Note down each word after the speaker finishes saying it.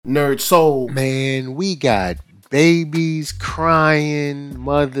NERDSoul. Man, we got babies crying,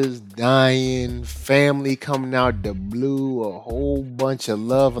 mothers dying, family coming out the blue, a whole bunch of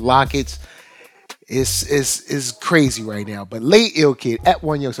love lockets. It's crazy right now. But late ill kid at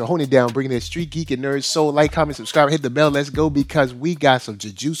one young, so holding it down, bringing that street geek and nerd soul. Like, comment, subscribe, hit the bell. Let's go because we got some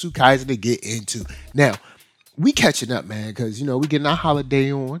Jujutsu Kaisen to get into. Now, we catching up, man, because we getting our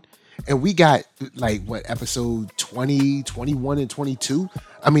holiday on. And we got like what episode 20, 21, and 22.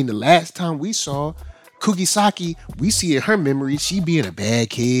 I mean, the last time we saw Kugisaki, we see in her memory, she being a bad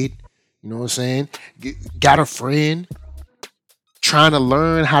kid. You know what I'm saying? Got a friend, trying to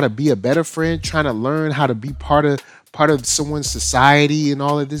learn how to be a better friend, trying to learn how to be part of someone's society and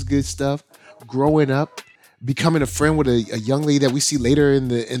all of this good stuff. Growing up, becoming a friend with a young lady that we see later in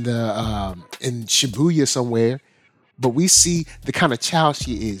Shibuya somewhere. But we see the kind of child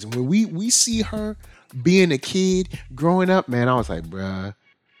she is. And when we see her being a kid, growing up, man, I was like, bruh,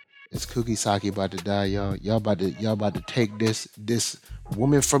 is Kugisaki about to die, y'all? Y'all about to take this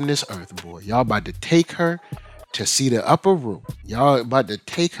woman from this earth, boy. Y'all about to take her to see the upper room. Y'all about to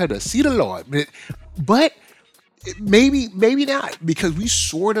take her to see the Lord. But maybe not, because we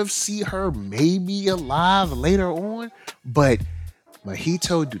sort of see her maybe alive later on. But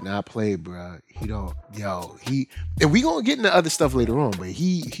Mahito do not play, bruh. He don't, and we gonna get into other stuff later on, but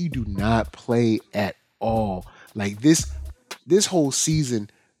he do not play at all. Like this whole season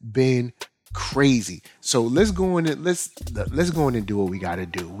been crazy. So let's go in and let's go in and do what we gotta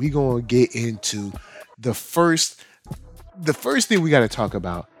do. We gonna get into the first thing we gotta talk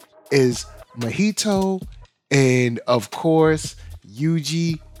about is Mahito and of course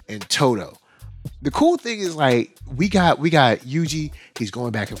Yuji and Toto. The cool thing is, like, we got Yuji, he's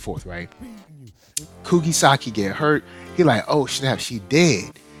going back and forth, right? Kugisaki get hurt. He like, oh snap, she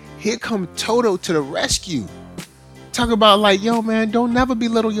dead. Here come Toto to the rescue. Talk about like, yo man, don't never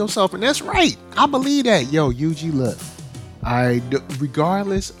belittle yourself. And that's right. I believe that. Yo, Yuji, look.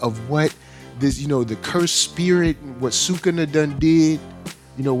 Regardless of what this, the cursed spirit, what Sukuna done did,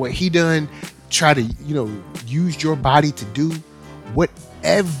 what he done try to, use your body to do,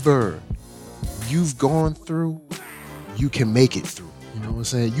 whatever you've gone through, you can make it through. You know what I'm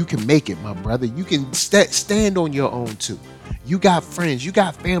saying? You can make it, my brother. You can stand on your own too. You got friends, you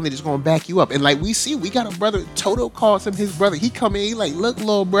got family that's gonna back you up. And like we got a brother. Toto calls him his brother. He come in, he like, look,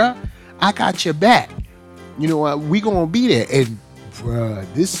 little bruh, I got your back. You know what? We gonna be there. And bruh,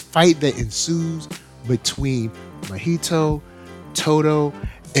 this fight that ensues between Mahito, Toto,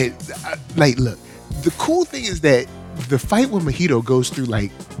 and like, look, the cool thing is that the fight with Mahito goes through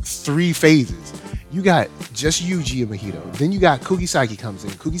like 3 phases. You got just Yuji and Mahito. Then you got Kugisaki comes in.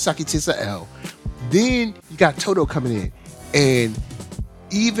 Kugisaki takes a L. Then you got Toto coming in. And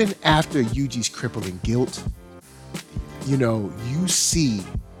even after Yuji's crippling guilt, you see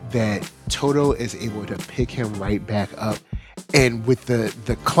that Toto is able to pick him right back up. And with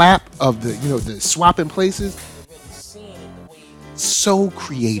the clap of the swapping places, so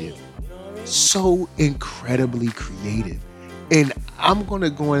creative. So incredibly creative. And I'm gonna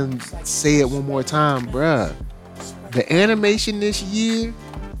go and say it one more time, bruh. The animation this year,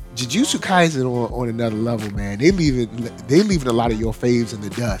 Jujutsu Kaisen on another level, man. They leaving a lot of your faves in the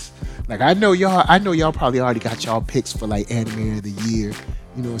dust. Like I know y'all probably already got y'all picks for like anime of the year,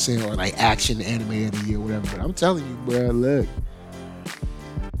 you know what I'm saying, or like action anime of the year, whatever. But I'm telling you, bruh, look,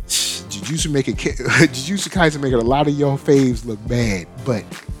 Jujutsu Kaisen making a lot of your faves look bad, but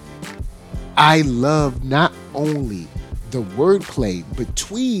I love not only the wordplay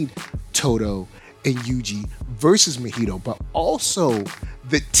between Toto and Yuji versus Mahito, but also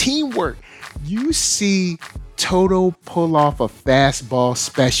the teamwork. You see Toto pull off a fastball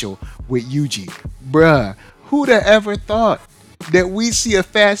special with Yuji. Bruh, who'd have ever thought that we see a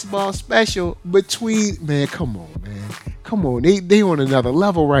fastball special between, man, come on, man. Come on, they on another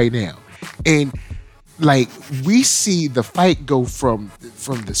level right now. And like we see the fight go from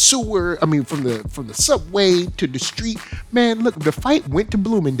the sewer, from the subway to the street. Man, look, the fight went to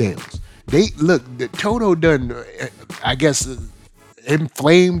Bloomingdale's. The Toto done, I guess,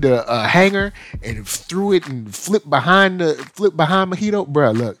 inflamed a hanger and threw it and flipped behind Mahito.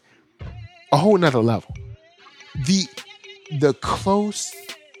 Bruh, look, a whole nother level. The close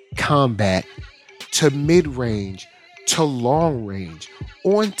combat to mid range to long range,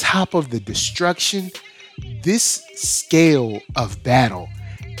 on top of the destruction. This scale of battle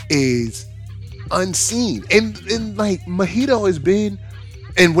is unseen. And like Mahito has been,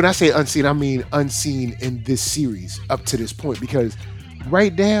 and when I say unseen, I mean unseen in this series up to this point, because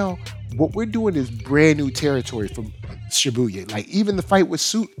right now what we're doing is brand new territory from Shibuya. Like even the fight with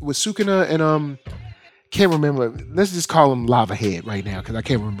Sukuna can't remember. Let's just call him Lava Head right now because I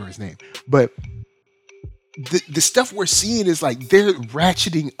can't remember his name. But the stuff we're seeing is like they're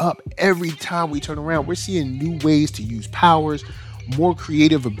ratcheting up every time we turn around. We're seeing new ways to use powers, more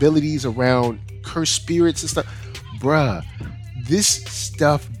creative abilities around cursed spirits and stuff. Bruh, this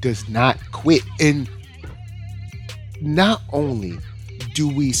stuff does not quit. And not only do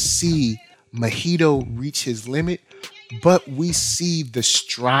we see Mahito reach his limit, but we see the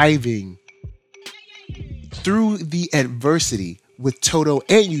striving through the adversity with Todo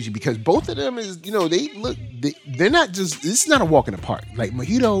and Yuji, because both of them is, they're not just, this is not a walk in the park. Like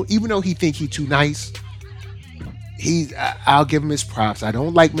Mahito, even though he think he too nice, I'll give him his props. I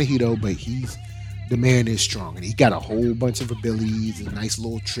don't like Mahito, but the man is strong, and he got a whole bunch of abilities and nice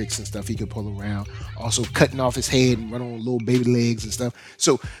little tricks and stuff he can pull around. Also cutting off his head and run on little baby legs and stuff.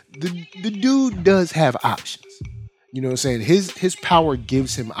 So the dude does have options. You know what I'm saying? His power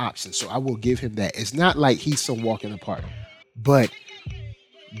gives him options. So I will give him that. It's not like he's some walk in the park. But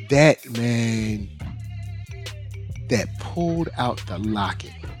that man that pulled out the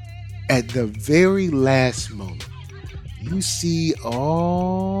locket at the very last moment, you see the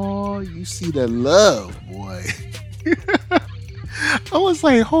love, boy. I was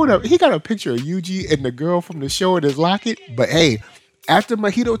like, hold up. He got a picture of Yuji and the girl from the show in his locket. But hey, after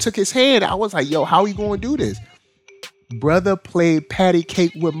Mahito took his hand, I was like, yo, how he gonna do this? Brother played patty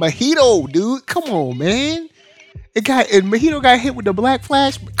cake with Mahito, dude. Come on, man. And Mahito got hit with the black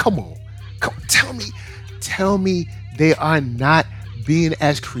flash. Come on. Tell me they are not being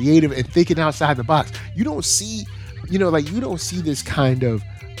as creative and thinking outside the box. You don't see, you don't see this kind of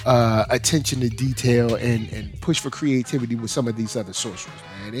attention to detail and push for creativity with some of these other sorcerers,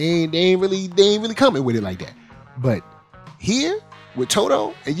 man. They ain't really coming with it like that. But here with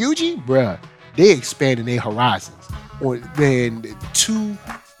Todo and Yuji, bruh, they expanding their horizons on then to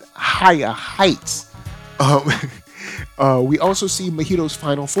higher heights. We also see Mahito's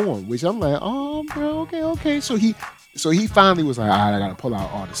final form, which I'm like, oh, bro, okay. So he finally was like, all right, I gotta pull out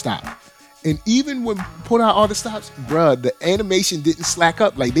all the stops. And even when pulled out all the stops, bruh, the animation didn't slack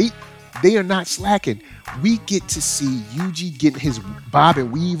up. Like they are not slacking. We get to see Yuji getting his bob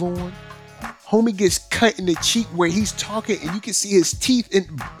and weave on. Homie gets cut in the cheek where he's talking, and you can see his teeth.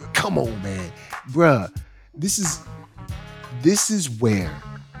 And come on, man, bruh, this is where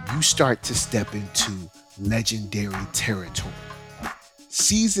you start to step into legendary territory.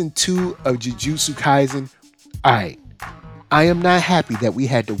 Season 2 of Jujutsu Kaisen. All right, I am not happy that we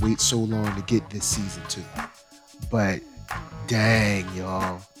had to wait so long to get this season 2, but dang,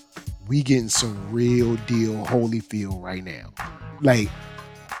 y'all, we getting some real deal Holyfield right now. Like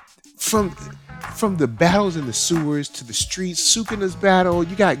from the battles in the sewers to the streets, Sukuna's battle.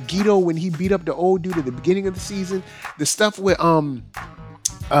 You got Gito when he beat up the old dude at the beginning of the season. The stuff with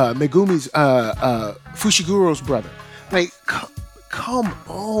Megumi's Fushiguro's brother. Like, come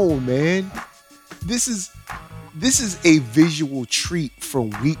on, man. This is a visual treat from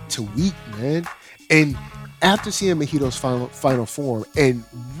week to week, man. And after seeing Mahito's final form and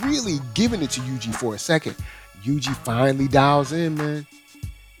really giving it to Yuji for a second, Yuji finally dials in, man.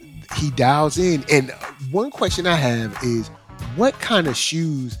 He dials in. And one question I have is, what kind of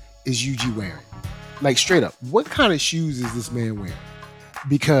shoes is Yuji wearing? Like, straight up, what kind of shoes is this man wearing?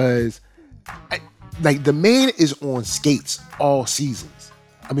 Because the man is on skates all season,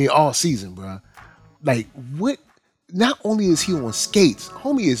 bro. Like, what? Not only is he on skates,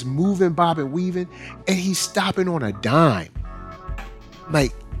 homie is moving, bobbing, weaving, and he's stopping on a dime.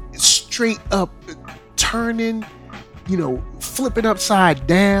 Like, straight up turning, flipping upside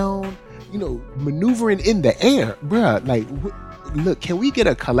down, maneuvering in the air, bruh. Like, look, can we get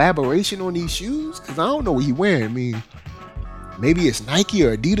a collaboration on these shoes? Because I don't know what he's wearing. I mean, maybe it's Nike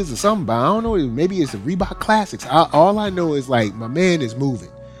or Adidas or something, but I don't know. Maybe it's the Reebok Classics. All I know is, like, my man is moving.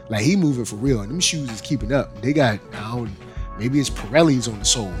 Like, he moving for real. And them shoes is keeping up. They got, maybe it's Pirelli's on the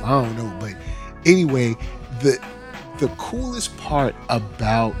sole. I don't know. But anyway, the coolest part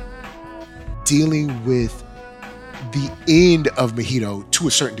about dealing with the end of Mahito to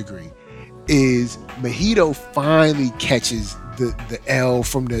a certain degree is Mahito finally catches the L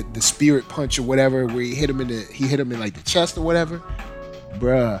from the spirit punch or whatever, where he hit him in like the chest or whatever.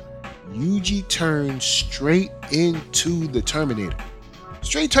 Bruh, Yuji turned straight into the Terminator.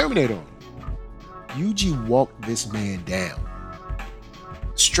 Straight Terminator on him. Yuji walked this man down.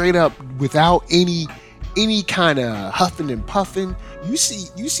 Straight up, without any kind of huffing and puffing. You see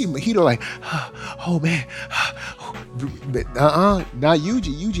Mahito like, oh man, but not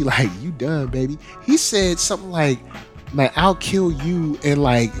Yuji. Yuji like, you done, baby. He said something like I'll kill you, and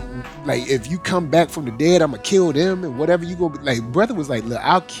like if you come back from the dead, I'ma kill them, and whatever you go. Like, brother was like, look,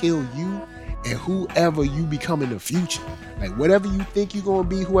 I'll kill you and whoever you become in the future. Like whatever you think you're gonna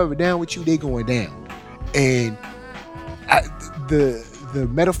be, whoever down with you, they going down. And the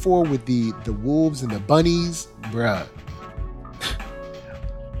metaphor with the wolves and the bunnies, bruh.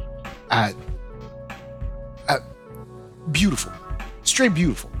 Beautiful, straight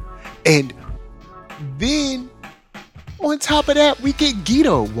beautiful. And then on top of that, we get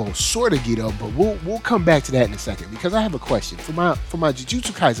Gito. Well, sort of Gito, but we'll come back to that in a second because I have a question for my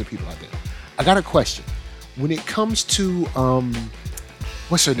Jujutsu Kaisen people out there. I got a question. When it comes to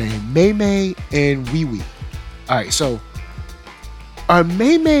what's her name, Mei Mei and Wee Wee. All right, so are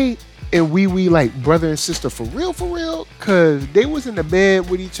Mei Mei and Wee Wee like brother and sister for real? Cause they was in the bed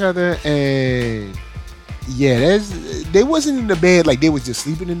with each other, and yeah, they wasn't in the bed like they was just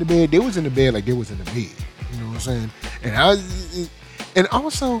sleeping in the bed. They was in the bed like they was in the bed. You know what I'm saying? And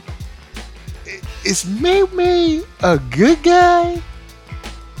also, is Mei Mei a good guy?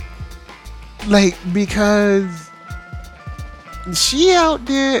 Like, because she out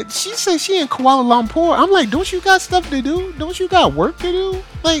there, she said she in Kuala Lumpur. I'm like, don't you got stuff to do? Don't you got work to do?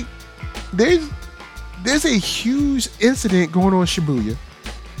 Like, there's a huge incident going on in Shibuya.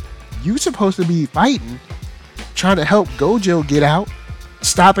 You supposed to be fighting, trying to help Gojo get out,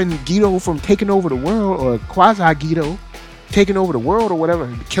 stopping Gito from taking over the world, or quasi Gito taking over the world or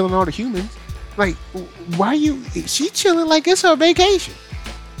whatever, killing all the humans. Like, why she chilling like it's her vacation?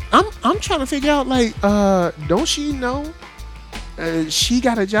 I'm trying to figure out, like, don't she know she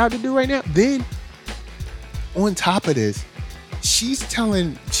got a job to do right now? Then on top of this, she's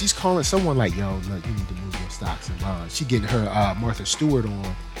calling someone like, yo, look, you need to move your stocks and bonds. She getting her Martha Stewart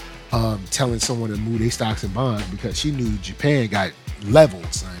on, telling someone to move their stocks and bonds because she knew Japan got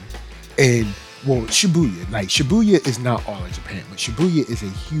leveled, son. And well, Shibuya is not all of Japan, but Shibuya is a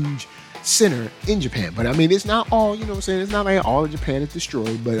huge center in Japan. But I mean, it's not all, you know what I'm saying? It's not like all of Japan is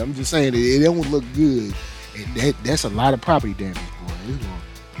destroyed, but I'm just saying it don't look good. And that's a lot of property damage, boy.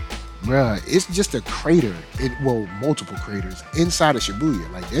 Bruh, it's just a crater. Multiple craters inside of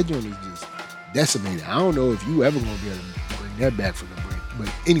Shibuya. Like, that joint is just decimated. I don't know if you ever gonna be able to bring that back from the brink. But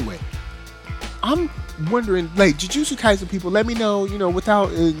anyway, I'm wondering, like, Jujutsu Kaisen people, let me know,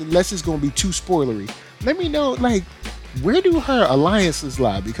 unless it's gonna be too spoilery, let me know, like, where do her alliances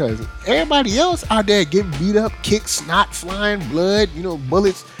lie? Because everybody else out there getting beat up, kicked, snot flying, blood,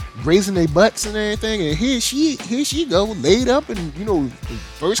 bullets grazing their butts and everything, and here she go, laid up in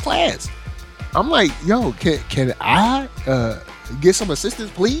first class. I'm like, yo, can I get some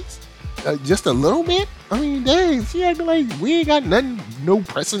assistance, please? Just a little bit? I mean, dang, she acting like we ain't got nothing, no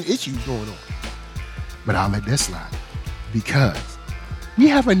pressing issues going on. But I'll let that slide because we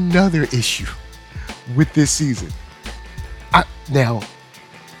have another issue with this season. Now,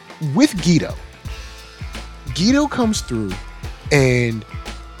 with Gito comes through, and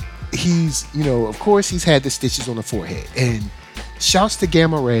he's, of course, he's had the stitches on the forehead. And shouts to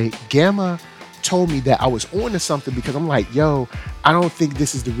Gamma Ray. Gamma told me that I was on to something because I'm like, yo, I don't think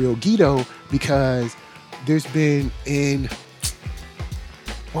this is the real Gito because there's been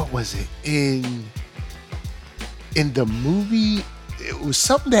what was it? In the movie, it was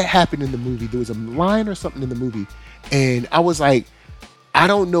something that happened in the movie. There was a line or something in the movie. And I was like, I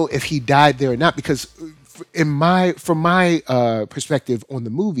don't know if he died there or not, because from my perspective on the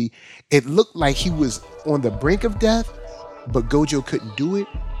movie, it looked like he was on the brink of death, but Gojo couldn't do it.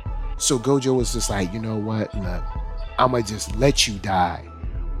 So Gojo was just like, you know what? Look, I'm going to just let you die,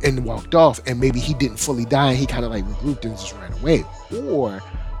 and walked off. And maybe he didn't fully die, and he kind of like regrouped and just ran away. Or,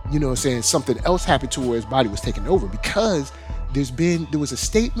 something else happened to where his body was taken over, because there was a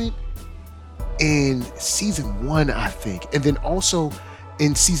statement in season 1, I think, and then also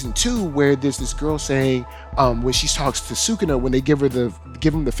in season 2, where there's this girl saying, when she talks to Sukuna, when they give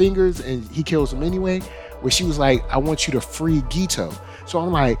him the fingers and he kills him anyway, where she was like, I want you to free Gito. So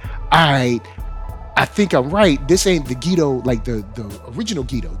I'm like, all right, I think I'm right. This ain't the Gito, like the original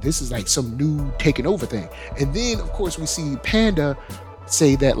Gito. This is like some new taking over thing. And then of course we see Panda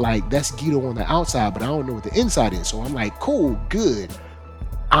say that, like, that's Gito on the outside, but I don't know what the inside is. So I'm like, cool, good.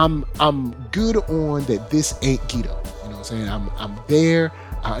 I'm good on that. This ain't Gito. You know what I'm saying? I'm there.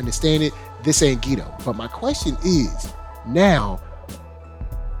 I understand it. This ain't Gito. But my question is, now,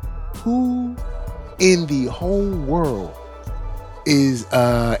 who in the whole world is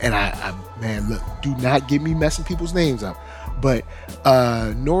and I man, look, do not get me messing people's names up, but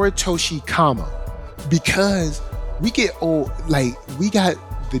Noritoshi Kama, because we get we got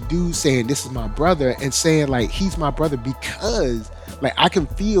the dude saying this is my brother and saying like he's my brother because like I can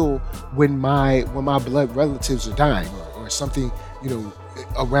feel when my blood relatives are dying or something,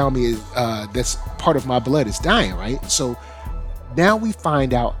 around me is that's part of my blood is dying, right? So Now we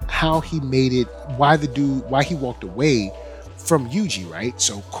find out how he made it, why he walked away from Yuji, right?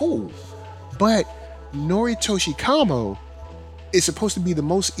 So cool. But Noritoshi Kamo is supposed to be the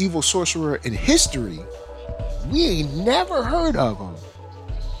most evil sorcerer in history. We ain't never heard of him.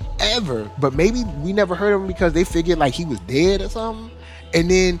 Ever. But maybe we never heard of him because they figured like he was dead or something. And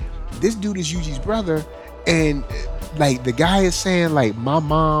then this dude is Yuji's brother. And like the guy is saying like my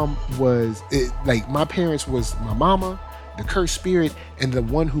mom was like my parents was my mama, the cursed spirit, and the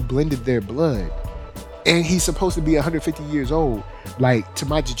one who blended their blood. And he's supposed to be 150 years old. Like, to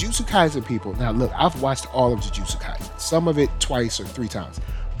my Jujutsu Kaisen people, now look, I've watched all of Jujutsu Kaisen, some of it twice or three times,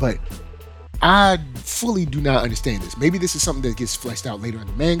 but I fully do not understand this. Maybe this is something that gets fleshed out later in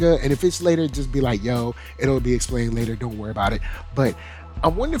the manga, and if it's later, just be like, yo, it'll be explained later, don't worry about it. But I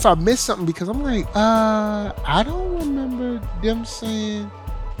wonder if I missed something, because I'm like, I don't remember them saying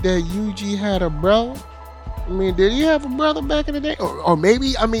that Yuji had a bro. I mean, did he have a brother back in the day? Or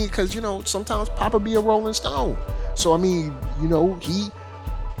maybe, I mean, because, sometimes Papa be a Rolling Stone. So, I mean,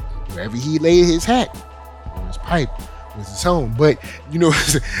 wherever he laid his hat or his pipe was his home. But,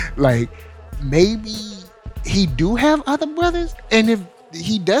 like, maybe he do have other brothers. And if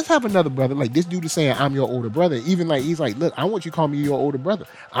he does have another brother, like this dude is saying, I'm your older brother. Even like, he's like, look, I want you to call me your older brother.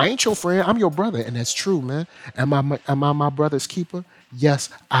 I ain't your friend. I'm your brother. And that's true, man. Am I my brother's keeper? Yes,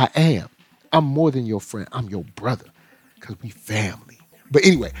 I am. I'm more than your friend. I'm your brother because we family. But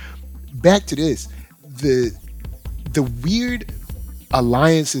anyway, back to this. The weird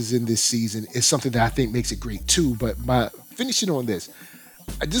alliances in this season is something that I think makes it great too. But by finishing on this,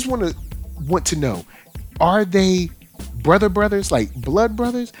 I just want to know, are they brothers, like blood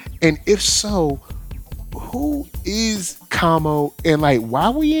brothers? And if so, who is Kamo? And like, why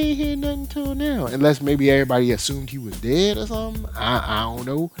we ain't hear nothing till now? Unless maybe everybody assumed he was dead or something. I don't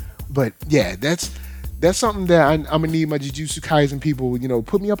know. But yeah, that's something that I'm gonna need my Jujutsu Kaisen people,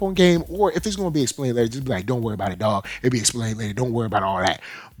 put me up on game. Or if it's gonna be explained later, just be like, don't worry about it, dog. It'll be explained later. Don't worry about all that.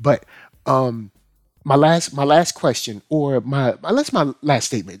 But my last question, or my last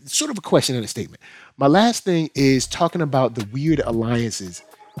statement, it's sort of a question and a statement. My last thing is talking about the weird alliances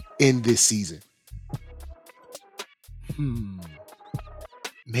in this season.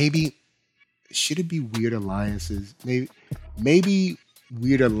 Maybe should it be weird alliances? Maybe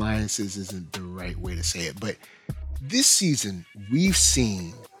weird alliances isn't the right way to say it, but this season we've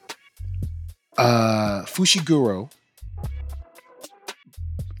seen Fushiguro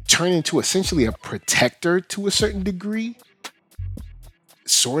turn into essentially a protector to a certain degree,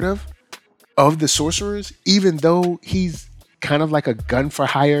 sort of the sorcerers, even though he's kind of like a gun for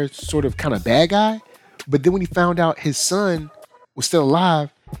hire sort of kind of bad guy. But then when he found out his son was still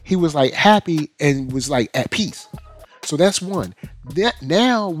alive, he was like happy and was like at peace. So that's one.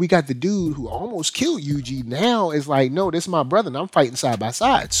 Now we got the dude who almost killed Yuji. Now is like, no, this is my brother, and I'm fighting side by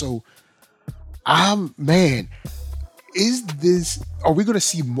side. So, man, are we going to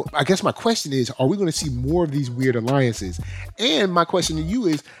see more? I guess my question is, are we going to see more of these weird alliances? And my question to you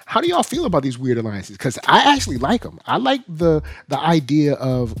is, how do y'all feel about these weird alliances? Because I actually like them. I like the idea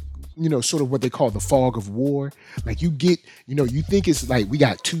of, sort of what they call the fog of war. Like you get, you think it's like we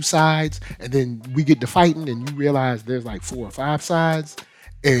got two sides, and then we get to fighting, and you realize there's like 4 or 5 sides,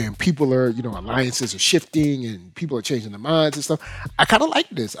 and people are, alliances are shifting, and people are changing their minds and stuff. I kind of like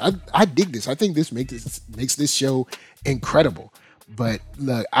this. I dig this. I think this makes this show incredible. But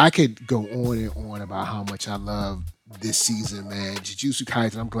look, I could go on and on about how much I love this season, man. Jujutsu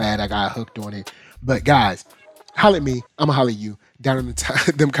Kaisen, I'm glad I got hooked on it. But guys, holler at me. I'm going to holler at you down in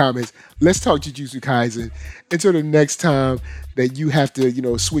them comments. Let's talk Jujutsu Kaisen until the next time that you have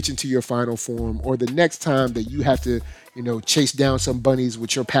to, switch into your final form, or the next time that you have to, chase down some bunnies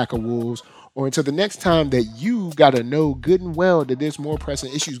with your pack of wolves, or until the next time that you got to know good and well that there's more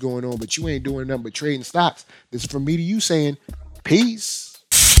pressing issues going on, but you ain't doing nothing but trading stocks. This is from me to you saying, peace.